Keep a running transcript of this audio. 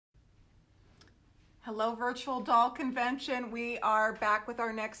Hello, Virtual Doll Convention. We are back with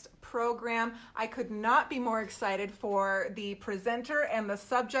our next program. I could not be more excited for the presenter and the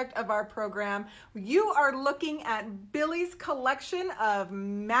subject of our program. You are looking at Billye's collection of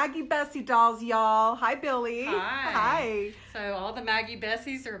Maggie Bessie dolls, y'all. Hi, Billye. Hi. Hi. So all the Maggie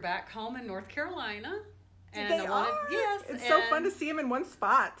Bessies are back home in North Carolina. And they are? Yes. It's so fun to see them in one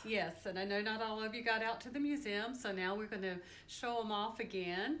spot. Yes, and I know not all of you got out to the museum, so now we're going to show them off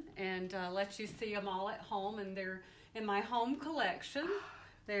again and let you see them all at home. And they're in my home collection.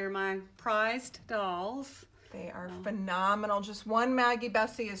 They're my prized dolls. They are phenomenal. Just one Maggie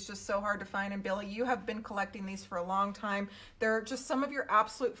Bessie is just so hard to find. And Billye, you have been collecting these for a long time. They're just some of your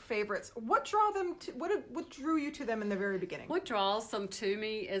absolute favorites. What drew you to them in the very beginning? What draws them to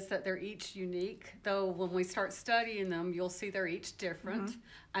me is that they're each unique. Though when we start studying them, you'll see they're each different. Mm-hmm.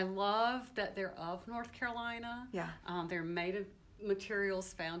 I love that they're of North Carolina. Yeah. They're made of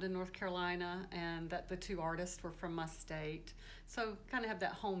materials found in North Carolina, and that the two artists were from my state, so kind of have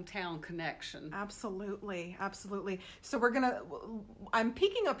that hometown connection. Absolutely. So I'm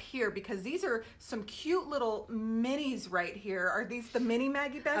peeking up here because these are some cute little minis right here. Are these the mini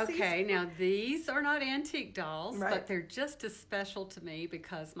Maggie Bessies? Okay, now these are not antique dolls, right, but they're just as special to me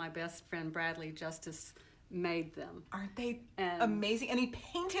because my best friend Bradley Justice made them. Aren't they amazing? And he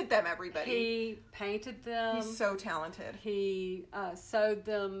painted them, everybody. He painted them. He's so talented. He sewed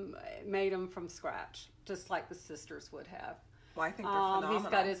them, made them from scratch, just like the sisters would have. Well, I think they're phenomenal. He's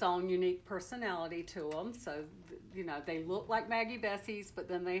got his own unique personality to them. So, they look like Maggie Bessie's, but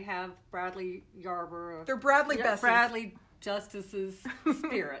then they have Bradley Yarber. They're Bradley Bessies. Bradley Justice's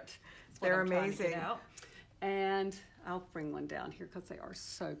spirit. They're amazing. And I'll bring one down here because they are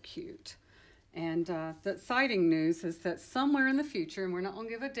so cute. And the exciting news is that somewhere in the future, and we're not going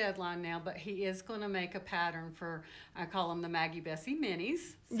to give a deadline now, but he is going to make a pattern for, I call them the Maggie Bessie Minis.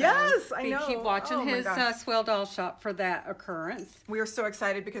 So yes, I know. Keep watching his Swell Doll Shop for that occurrence. We are so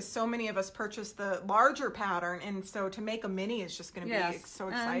excited because so many of us purchased the larger pattern, and so to make a mini is just going to be so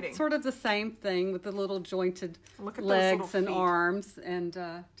exciting. And sort of the same thing with the little jointed legs and arms, and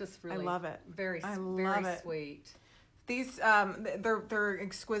just really, I love it. Very sweet. These, they're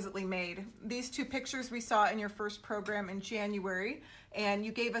exquisitely made. These two pictures we saw in your first program in January, and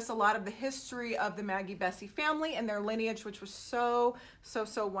you gave us a lot of the history of the Maggie Bessie family and their lineage, which was so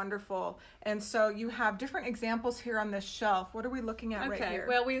wonderful. And so you have different examples here on this shelf. What are we looking at right here?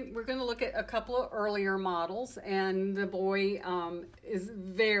 Well, we're going to look at a couple of earlier models, and the boy is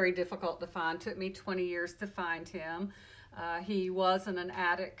very difficult to find. Took me 20 years to find him. He was in an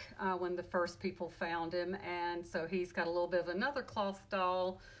attic when the first people found him, and so he's got a little bit of another cloth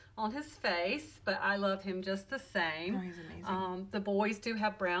doll on his face, but I love him just the same. Oh, he's amazing. The boys do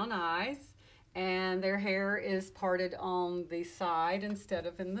have brown eyes, and their hair is parted on the side instead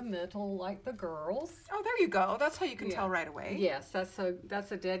of in the middle like the girls. Oh, there you go. That's how you can tell right away. Yes, that's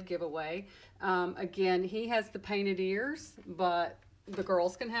a dead giveaway. Again, he has the painted ears, but the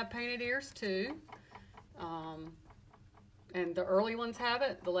girls can have painted ears too. And the early ones have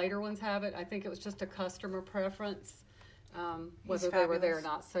it, the later ones have it. I think it was just a customer preference, whether they were there or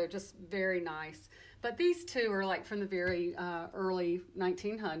not. So just very nice. But these two are like from the very early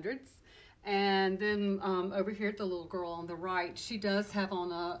 1900s. And then over here, the little girl on the right, she does have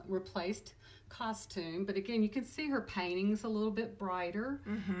on a replaced costume. But again, you can see her paintings a little bit brighter,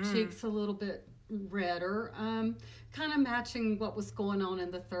 cheeks a little bit redder, kind of matching what was going on in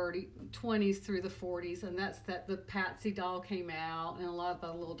the 20s through the 40s, and that's that the Patsy doll came out, and a lot of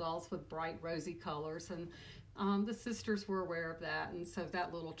the little dolls with bright rosy colors, and the sisters were aware of that, and so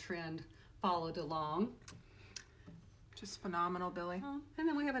that little trend followed along. Just phenomenal, Billye. And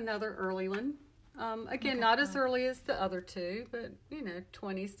then we have another early one. Again, not as early as the other two, but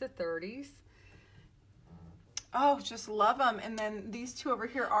 20s to 30s. Oh, just love them. And then these two over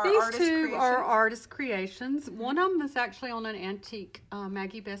here are artist creations. These two are artist creations. One of them is actually on an antique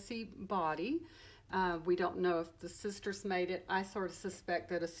Maggie Bessie body. We don't know if the sisters made it. I sort of suspect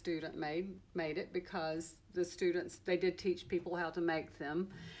that a student made it because the students, they did teach people how to make them.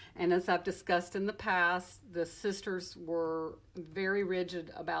 And as I've discussed in the past, the sisters were very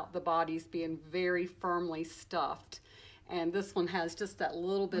rigid about the bodies being very firmly stuffed. And this one has just that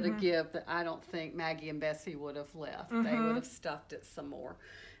little bit of give that I don't think Maggie and Bessie would have left. They would have stuffed it some more.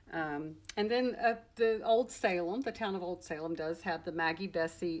 And then the Old Salem, the town of Old Salem, does have the Maggie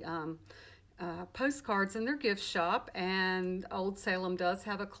Bessie postcards in their gift shop. And Old Salem does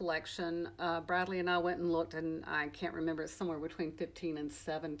have a collection. Bradley and I went and looked, and I can't remember, it's somewhere between 15 and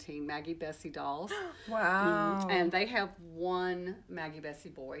 17 Maggie Bessie dolls. Wow. And they have one Maggie Bessie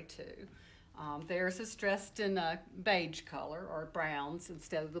boy, too. Theirs is dressed in a beige color or browns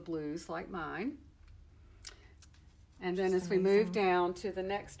instead of the blues like mine. And then as we move down to the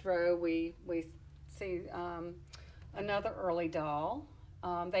next row, we see another early doll.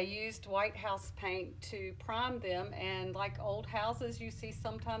 They used White House paint to prime them, and like old houses, you see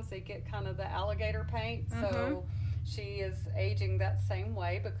sometimes they get kind of the alligator paint. So she is aging that same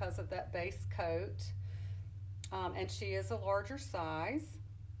way because of that base coat. And she is a larger size.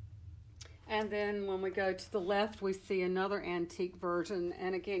 And then when we go to the left, we see another antique version.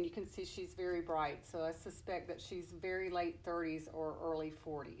 And again, you can see she's very bright. So I suspect that she's very late 30s or early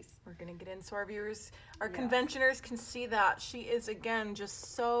 40s. We're going to get in so our viewers, our conventioners can see that. She is, again,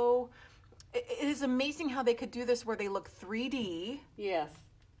 just so... It is amazing how they could do this where they look 3D. Yes.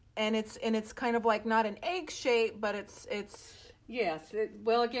 And it's kind of like not an egg shape, but it's... Yes.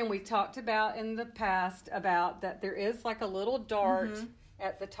 Well, again, we talked about in the past about that there is like a little dart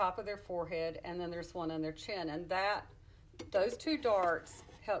at the top of their forehead, and then there's one on their chin. And those two darts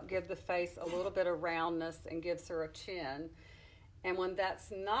help give the face a little bit of roundness and gives her a chin. And when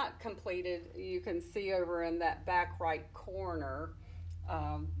that's not completed, you can see over in that back right corner,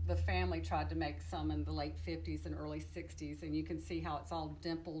 the family tried to make some in the late 50s and early 60s, and you can see how it's all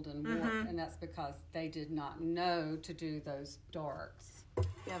dimpled and warped, and that's because they did not know to do those darts.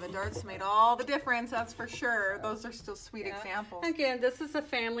 Yeah, the darts made all the difference, that's for sure. Those are still sweet examples. Again, this is a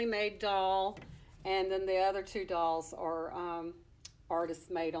family-made doll, and then the other two dolls are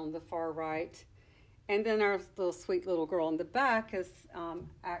artist-made on the far right. And then our little sweet little girl in the back is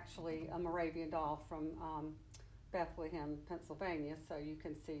actually a Moravian doll from Bethlehem, Pennsylvania, so you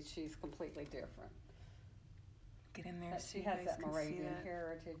can see she's completely different. Get in there. But she has that Moravian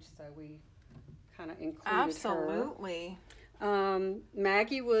heritage, so we kind of included her. Absolutely.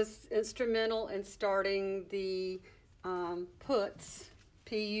 Maggie was instrumental in starting the Putz,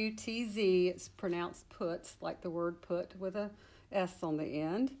 P-U-T-Z. It's pronounced Putz, like the word put with a S on the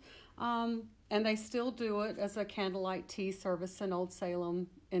end. And they still do it as a candlelight tea service in Old Salem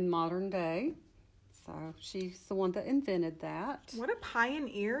in modern day. So she's the one that invented that. What a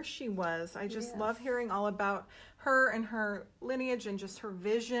pioneer she was. I just love hearing all about her and her lineage and just her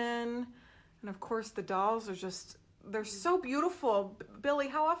vision. And of course the dolls are just, they're so beautiful.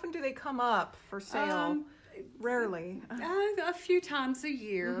 Billye, how often do they come up for sale? Rarely. A few times a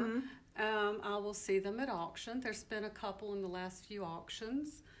year. I will see them at auction. There's been a couple in the last few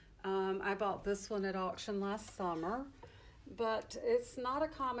auctions. I bought this one at auction last summer. But it's not a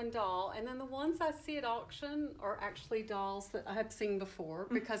common doll. And then the ones I see at auction are actually dolls that I have seen before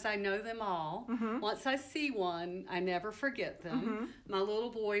because I know them all. Once I see one, I never forget them. My little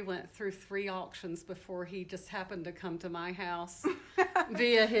boy went through 3 auctions before he just happened to come to my house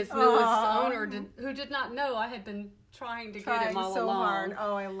via his newest owner who did not know I had been trying to get him all along. Hard.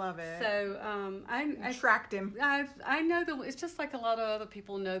 Oh, I love it. So I tracked him. I know it's just like a lot of other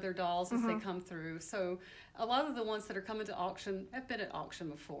people know their dolls as they come through. So a lot of the ones that are coming to auction have been at auction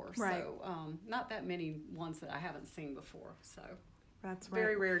before. Right. So not that many ones that I haven't seen before. So that's right.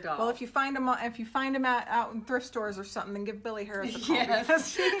 Very rare doll. Well, if you find them out in thrift stores or something, then give Billye Harris a call.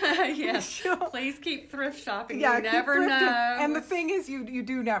 Yes. Yes. Please keep thrift shopping. Yeah, you never know. And the thing is, you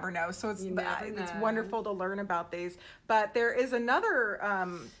do never know. So it's wonderful to learn about these. But there is another.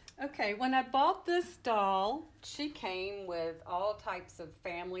 Okay, when I bought this doll, she came with all types of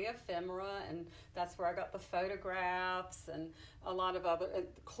family ephemera, and that's where I got the photographs and a lot of other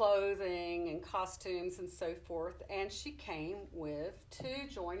clothing and costumes and so forth. And she came with 2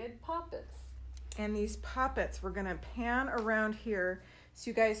 jointed puppets. And these puppets, we're going to pan around here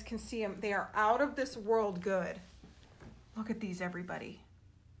so you guys can see them. They are out of this world good. Look at these, everybody.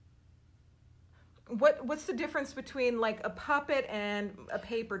 What's the difference between like a puppet and a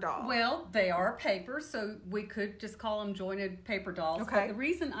paper doll? Well, they are paper, so we could just call them jointed paper dolls. Okay. But the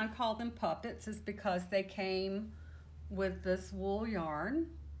reason I call them puppets is because they came with this wool yarn,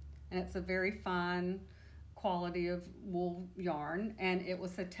 and it's a very fine quality of wool yarn, and it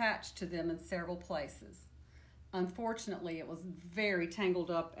was attached to them in several places. Unfortunately, it was very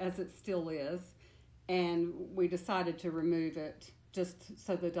tangled up, as it still is, and we decided to remove it just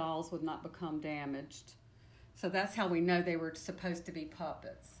so the dolls would not become damaged. So that's how we know they were supposed to be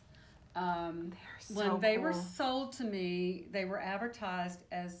puppets. When they were sold to me, they were advertised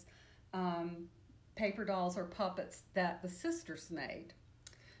as paper dolls or puppets that the sisters made.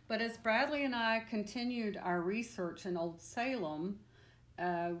 But as Bradley and I continued our research in Old Salem,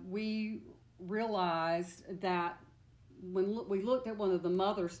 we realized that when we looked at one of the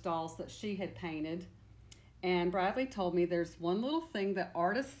mother's dolls that she had painted, and Bradley told me there's one little thing that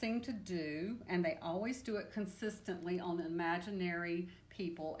artists seem to do, and they always do it consistently on imaginary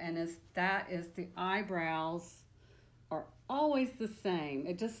people, and that is the eyebrows are always the same.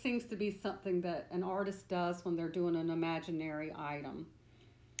 It just seems to be something that an artist does when they're doing an imaginary item.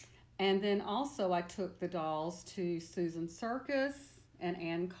 And then also I took the dolls to Susan Circus and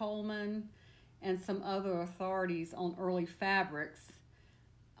Ann Coleman and some other authorities on early fabrics.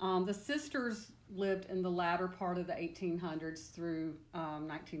 The sisters lived in the latter part of the 1800s through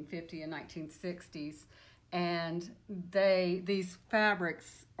 1950 and 1960s. And these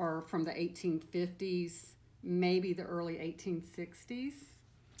fabrics are from the 1850s, maybe the early 1860s,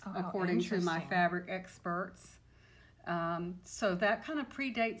 according to my fabric experts. So that kind of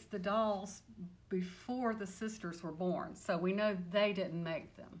predates the dolls before the sisters were born. So we know they didn't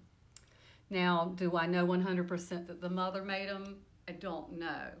make them. Now, do I know 100% that the mother made them? I don't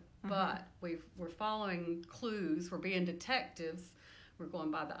know. But we're following clues. We're being detectives. We're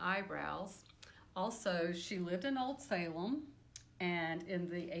going by the eyebrows. Also, she lived in Old Salem, and in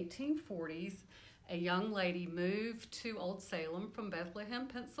the 1840s, a young lady moved to Old Salem from Bethlehem,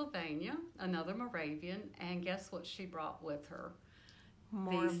 Pennsylvania, another Moravian, and guess what she brought with her?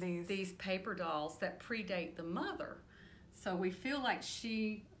 More of these. These paper dolls that predate the mother. So we feel like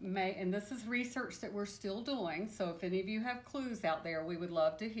she may, and this is research that we're still doing, so if any of you have clues out there, we would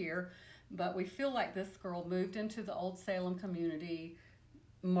love to hear, but we feel like this girl moved into the Old Salem community.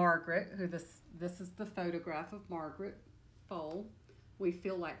 Margaret, who this is the photograph of Margaret Fole. We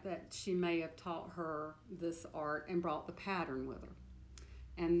feel like that she may have taught her this art and brought the pattern with her.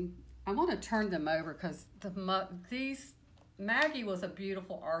 And I want to turn them over because Maggie was a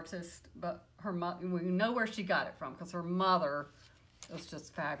beautiful artist, but her mother, we know where she got it from because her mother was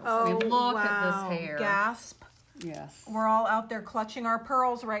just fabulous. Oh, I mean, look wow. at this hair. Gasp. Yes. We're all out there clutching our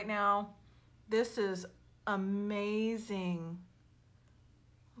pearls right now. This is amazing.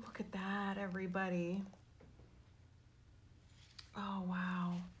 Look at that, everybody. Oh,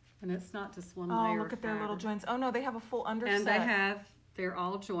 wow. And it's not just one layer. Oh, look at their little joints. Oh, no, they have a full underset. And they're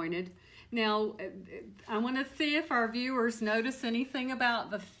all jointed. Now, I want to see if our viewers notice anything about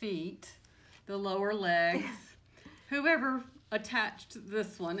the feet, the lower legs. Whoever attached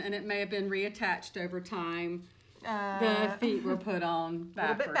this one, and it may have been reattached over time, the feet were put on backwards. A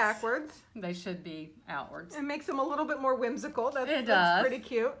little bit backwards. They should be outwards. It makes them a little bit more whimsical. It that's does. Pretty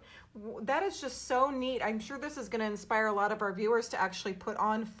cute. That is just so neat. I'm sure this is going to inspire a lot of our viewers to actually put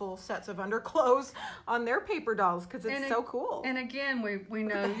on full sets of underclothes on their paper dolls because it's so cool. And again, we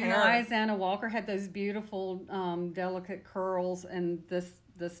know, Isana Walker had those beautiful, delicate curls, and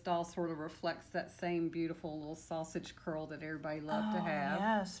this doll sort of reflects that same beautiful little sausage curl that everybody loved to have.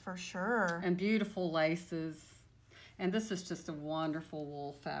 Yes, for sure. And beautiful laces. And this is just a wonderful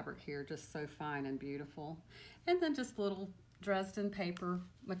wool fabric here, just so fine and beautiful. And then just little Dresden paper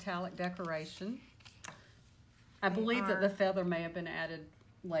metallic decoration. I believe that the feather may have been added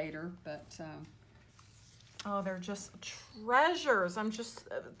later, but... oh, they're just treasures. I'm just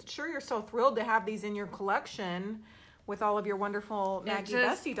sure you're so thrilled to have these in your collection with all of your wonderful Maggie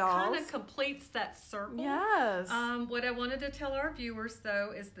Bessie dolls. It kind of completes that circle. Yes. What I wanted to tell our viewers,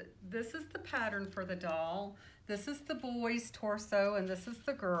 though, is that this is the pattern for the doll. This is the boy's torso, and this is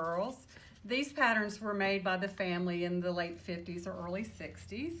the girl's. These patterns were made by the family in the late 50s or early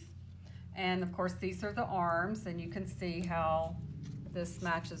 60s. And, of course, these are the arms, and you can see how this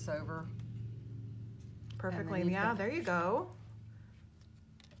matches over. Perfectly. Yeah, there you go.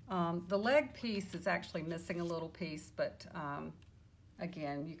 The leg piece is actually missing a little piece, but,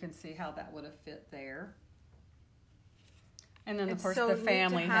 again, you can see how that would have fit there. And then, of course, the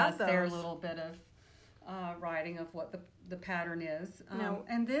family has their little bit of writing of what the pattern is.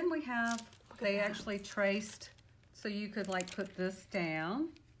 And then we have, they actually traced, so you could like put this down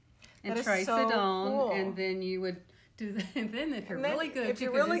and trace it on, and then you would do that. And then if you're really good,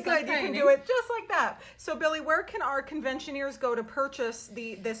 you can do it just like that. So Billye, where can our conventioneers go to purchase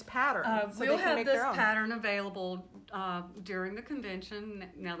this pattern? We'll have this pattern available during the convention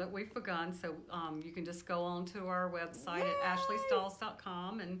now that we've begun. So you can just go on to our website at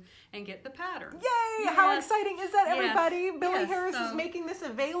ashleystalls.com and get the pattern. Yay! Yes. How exciting is that, everybody? Billye Harris is making this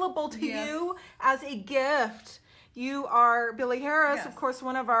available to you as a gift. You are Billye Harris, of course,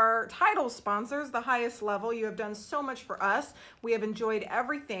 one of our title sponsors, the highest level. You have done so much for us. We have enjoyed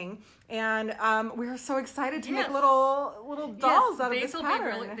everything, and we're so excited to make little dolls out of this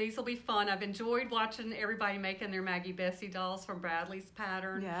pattern. These will be fun. I've enjoyed watching everybody making their Maggie Bessie dolls from Bradley's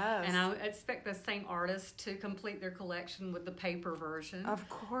pattern. Yes. And I expect the same artist to complete their collection with the paper version. Of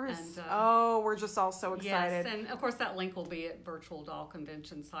course. And, we're just all so excited. Yes, and of course that link will be at Virtual Doll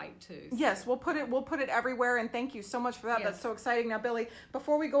Convention site too. So. Yes, we'll put it everywhere, and thank you so much for that. Yes. That's so exciting. Now, Billye,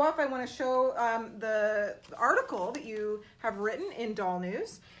 before we go off, I want to show the article that you have written in Doll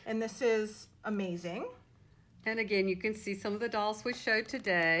News, and this is amazing. And again, you can see some of the dolls we showed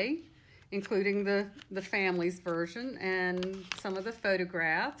today, including the family's version and some of the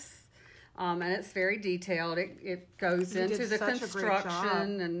photographs. And it's very detailed. It goes into the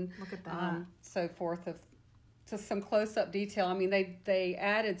construction and look at that. So forth of just some close-up detail. I mean, they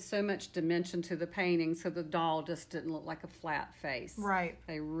added so much dimension to the painting, so the doll just didn't look like a flat face. Right.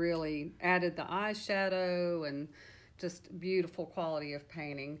 They really added the eyeshadow and just beautiful quality of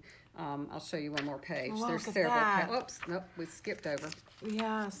painting. I'll show you one more page. Look There's at several. that. Oops, nope, we skipped over.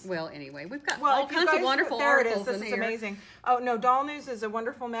 Yes. Well, anyway, we've got Well, all kinds of wonderful there articles it is. in This here. is amazing. Oh no, Doll News is a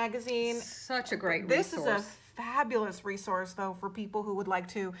wonderful magazine. Such a great This resource. is a fabulous resource, though, for people who would like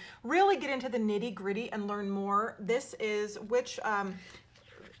to really get into the nitty gritty and learn more. This is which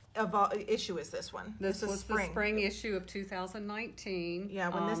issue is this one? This was spring. the spring issue of 2019. Yeah,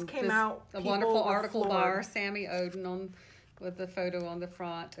 when this came out, a people wonderful were article by floored. our Sammy Oden with the photo on the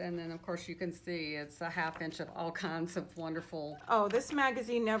front, and then of course you can see it's a half inch of all kinds of wonderful. Oh, this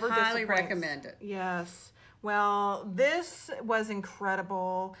magazine never Highly disappoints. recommend it. Yes. Well, this was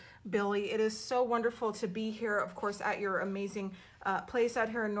incredible, Billye. It is so wonderful to be here, of course, at your amazing place out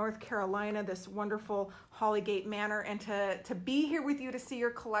here in North Carolina, this wonderful Hollygate Manor, and to be here with you to see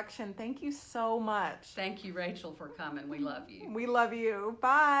your collection. Thank you so much. Thank you, Rachel, for coming. We love you. We love you.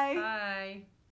 Bye. Bye.